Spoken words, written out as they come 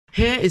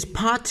Here is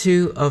part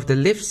 2 of the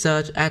lift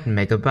search at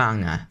Mega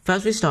Bangna.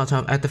 First we start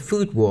off at the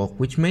food walk,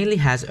 which mainly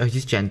has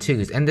Otis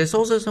Gen2s, and there's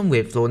also some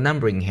weird floor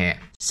numbering here.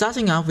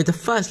 Starting off with the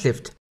first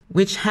lift,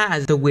 which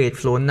has the weird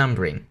floor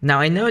numbering. Now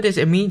I know this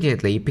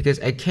immediately because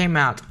I came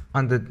out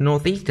on the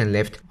northeastern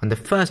lift on the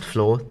first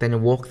floor, then I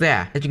walked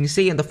there. As you can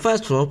see on the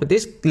first floor, but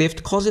this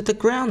lift calls it the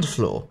ground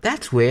floor.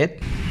 That's weird.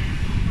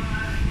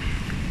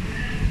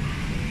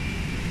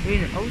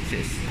 We're in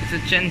Otis. It's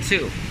a Gen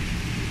 2.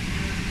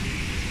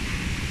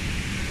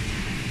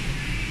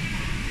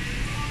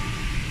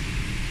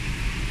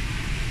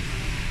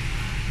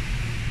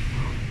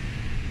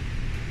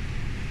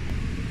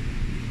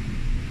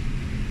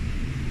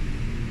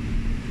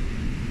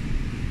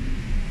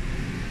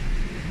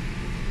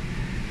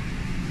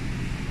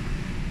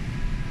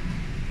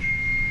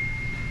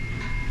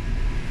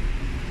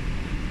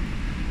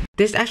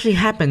 This actually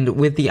happened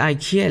with the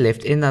IKEA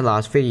lift in the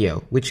last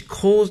video, which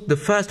calls the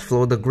first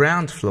floor the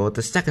ground floor,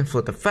 the second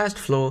floor the first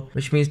floor,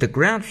 which means the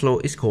ground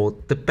floor is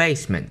called the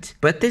basement.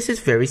 But this is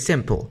very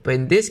simple. But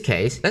in this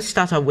case, let's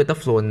start out with the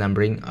floor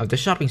numbering of the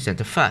shopping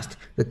center first.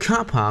 The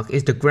car park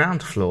is the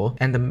ground floor,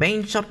 and the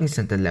main shopping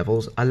center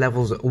levels are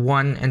levels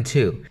 1 and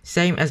 2,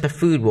 same as the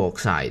food walk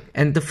side.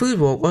 And the food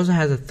walk also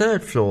has a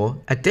third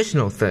floor,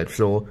 additional third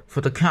floor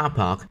for the car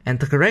park, and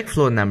the correct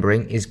floor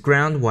numbering is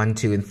ground 1,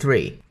 2, and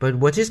 3. But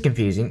what is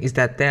confusing is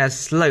that there are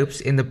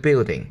slopes in the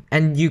building,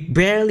 and you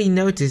barely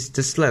notice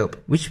the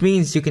slope, which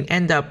means you can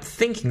end up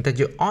thinking that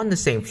you're on the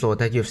same floor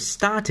that you've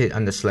started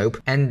on the slope,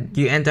 and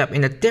you end up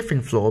in a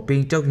different floor but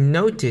you don't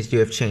notice you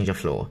have changed a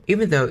floor,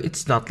 even though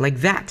it's not like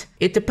that.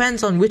 It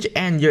depends on which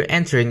end you're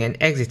entering and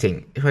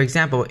exiting. For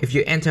example, if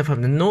you enter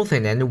from the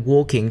northern end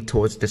walking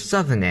towards the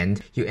southern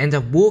end, you end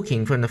up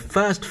walking from the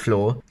first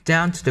floor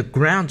down to the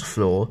ground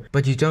floor,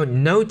 but you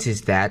don't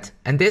notice that,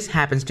 and this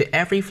happens to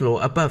every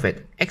floor above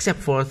it, except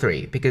floor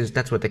 3, because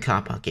that's what the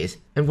car park is.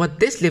 And what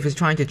this lift is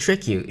trying to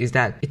trick you is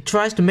that it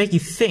tries to make you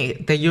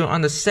think that you're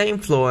on the same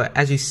floor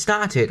as you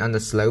started on the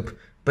slope,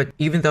 but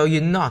even though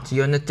you're not,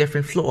 you're on a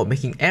different floor,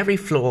 making every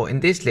floor in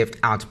this lift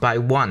out by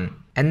 1.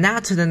 And now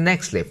to the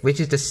next lift, which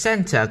is the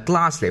center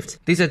glass lift.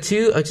 These are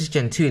two Otis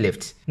Gen2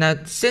 lifts. Now,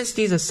 since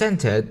these are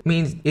centered,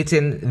 means it's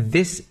in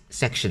this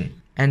section,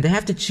 and they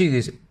have to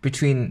choose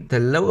between the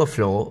lower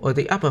floor or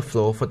the upper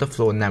floor for the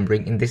floor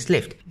numbering in this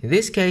lift. In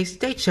this case,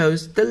 they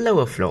chose the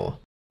lower floor.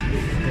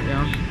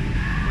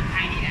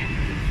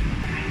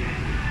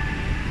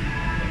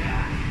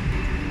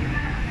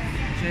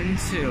 Gen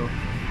 2.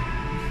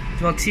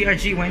 Well,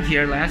 TRG went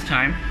here last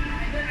time.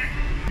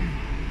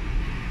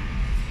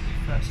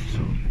 First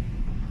floor.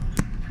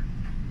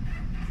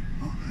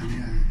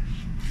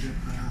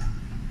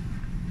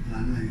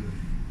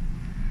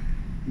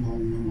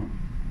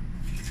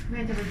 แ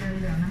ม่จะไปเจอ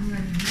เหลืองน้ำเงิ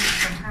น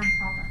ตรงข้ามเข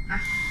าแบบอ่ะ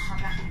เขา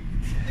แบบ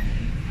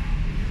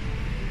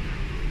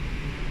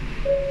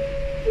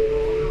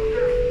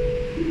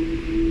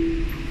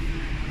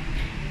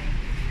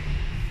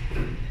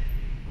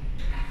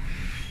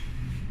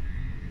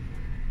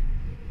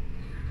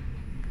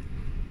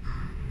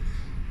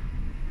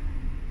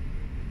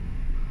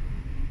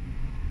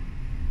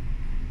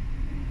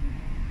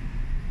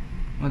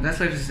Well, that's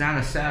like it's not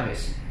a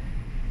service.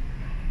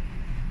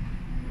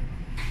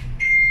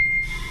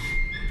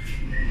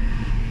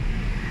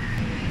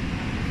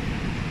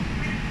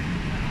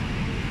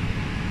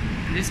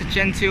 This is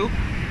Gen 2.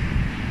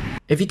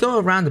 If you go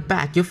around the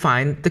back, you'll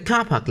find the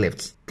car park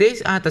lifts.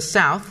 These are the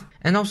south,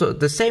 and also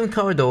the same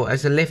corridor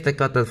as the lift that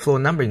got the floor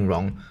numbering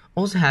wrong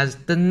also has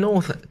the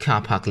north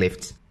car park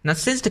lifts. Now,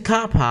 since the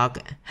car park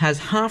has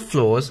half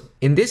floors,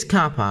 in this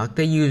car park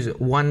they use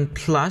 1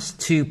 plus,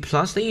 2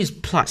 plus, they use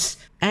plus.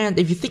 And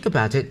if you think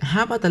about it,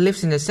 how about the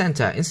lifts in the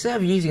center? Instead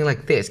of using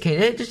like this, can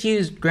they just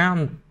use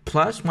ground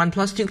plus, 1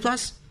 plus, 2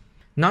 plus?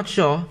 Not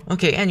sure.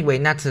 Okay, anyway,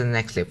 now to the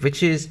next lift,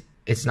 which is,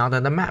 it's not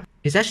on the map.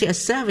 It's actually a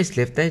service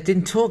lift that I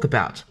didn't talk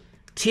about.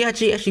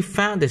 TRG actually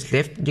found this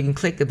lift. You can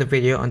click at the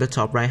video on the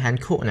top right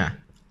hand corner.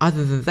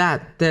 Other than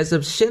that, there's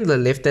a Schindler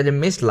lift that I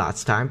missed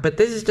last time, but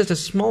this is just a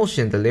small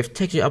Schindler lift,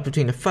 takes you up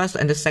between the first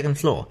and the second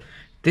floor.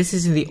 This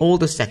is in the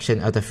older section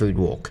of the food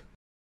walk.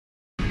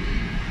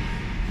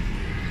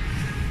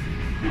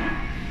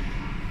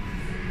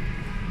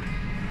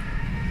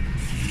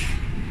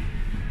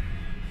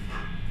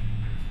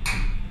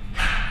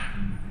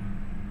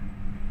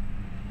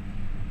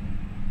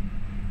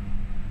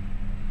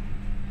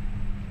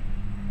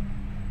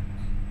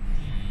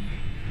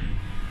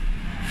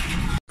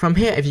 From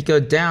here, if you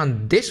go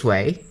down this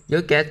way,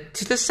 you'll get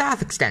to the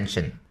South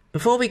Extension.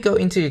 Before we go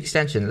into the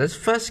extension, let's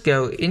first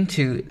go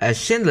into a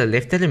Schindler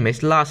lift that I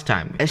missed last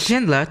time. A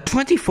Schindler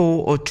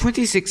 24 or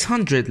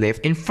 2600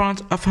 lift in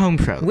front of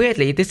HomePro.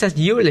 Weirdly, this has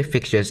Eurolift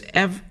fixtures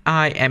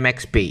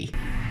FIMXB.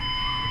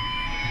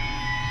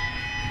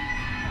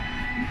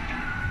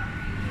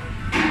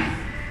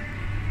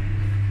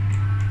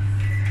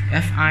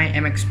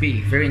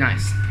 FIMXB, very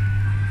nice.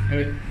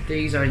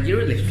 These are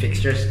Eurolift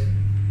fixtures.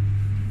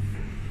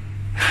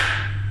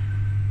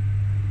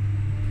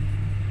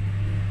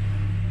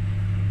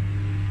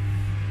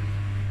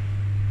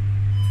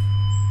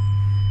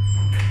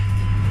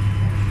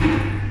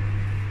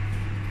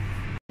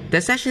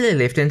 There's actually a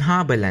lift in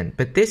HarborLand,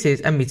 but this is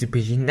a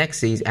Mitsubishi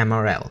Nexus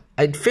MRL.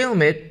 I'd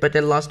film it, but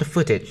I lost the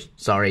footage.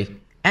 Sorry.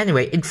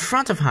 Anyway, in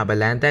front of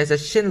HarborLand, there's a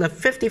Schindler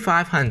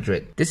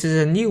 5500. This is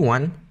a new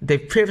one.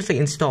 They've previously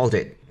installed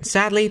it.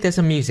 Sadly, there's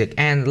some music,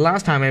 and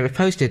last time I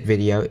posted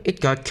video, it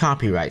got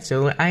copyright,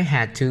 so I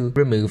had to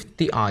remove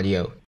the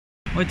audio.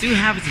 What I do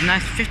have is a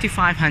nice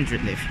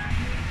 5500 lift.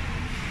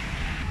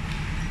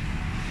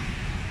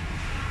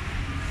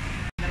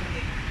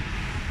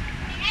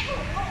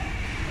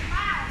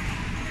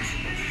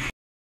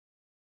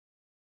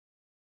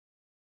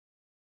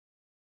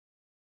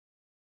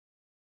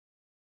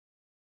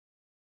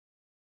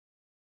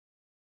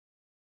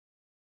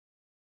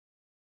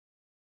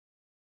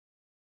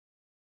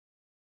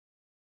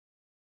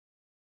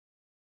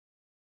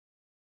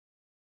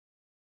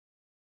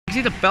 You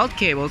see the belt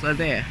cables are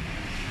there.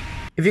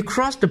 If you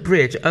cross the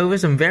bridge over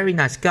some very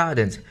nice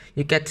gardens,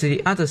 you get to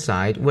the other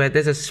side where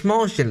there's a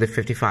small Schindler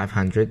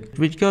 5500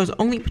 which goes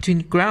only between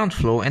the ground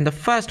floor and the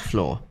first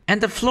floor.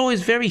 And the floor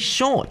is very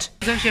short.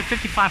 It's actually a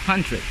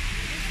 5500.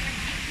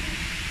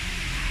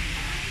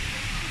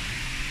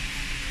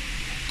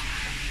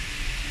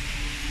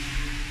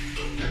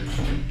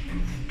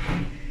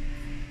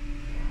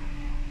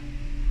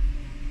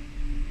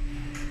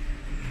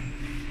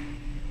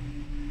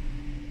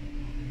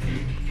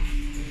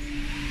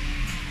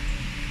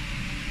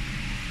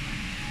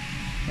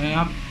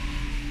 Up.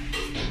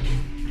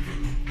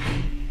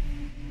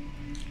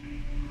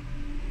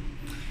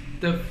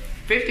 The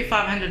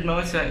 5500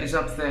 motor is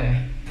up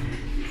there.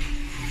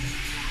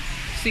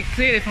 See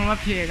clearly from up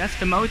here, that's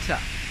the motor.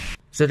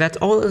 So that's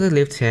all of the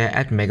lifts here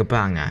at Mega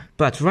Bangna.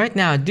 But right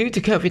now, due to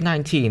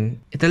COVID-19,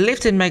 the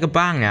lifts in Mega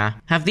Bangna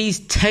have these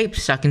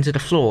tapes stuck into the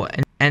floor,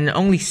 and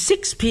only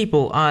 6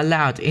 people are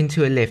allowed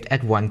into a lift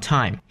at one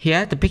time.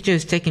 Here, the picture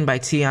is taken by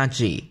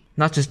TRG.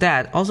 Not just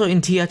that, also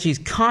in TRG's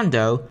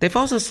condo, they've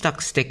also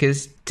stuck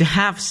stickers to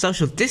have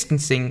social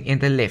distancing in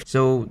the lift,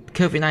 so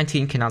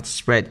COVID-19 cannot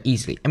spread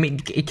easily. I mean,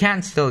 it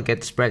can still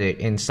get spread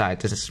inside,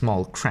 there's a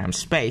small cramped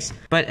space,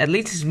 but at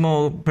least it's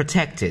more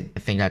protected, I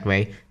think that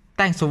way.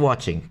 Thanks for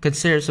watching,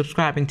 consider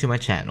subscribing to my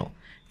channel.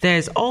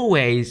 There's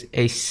always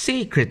a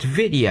secret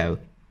video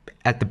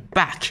at the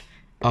back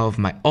of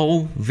my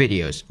old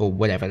videos, or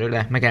whatever.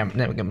 My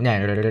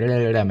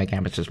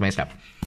camera's just messed up.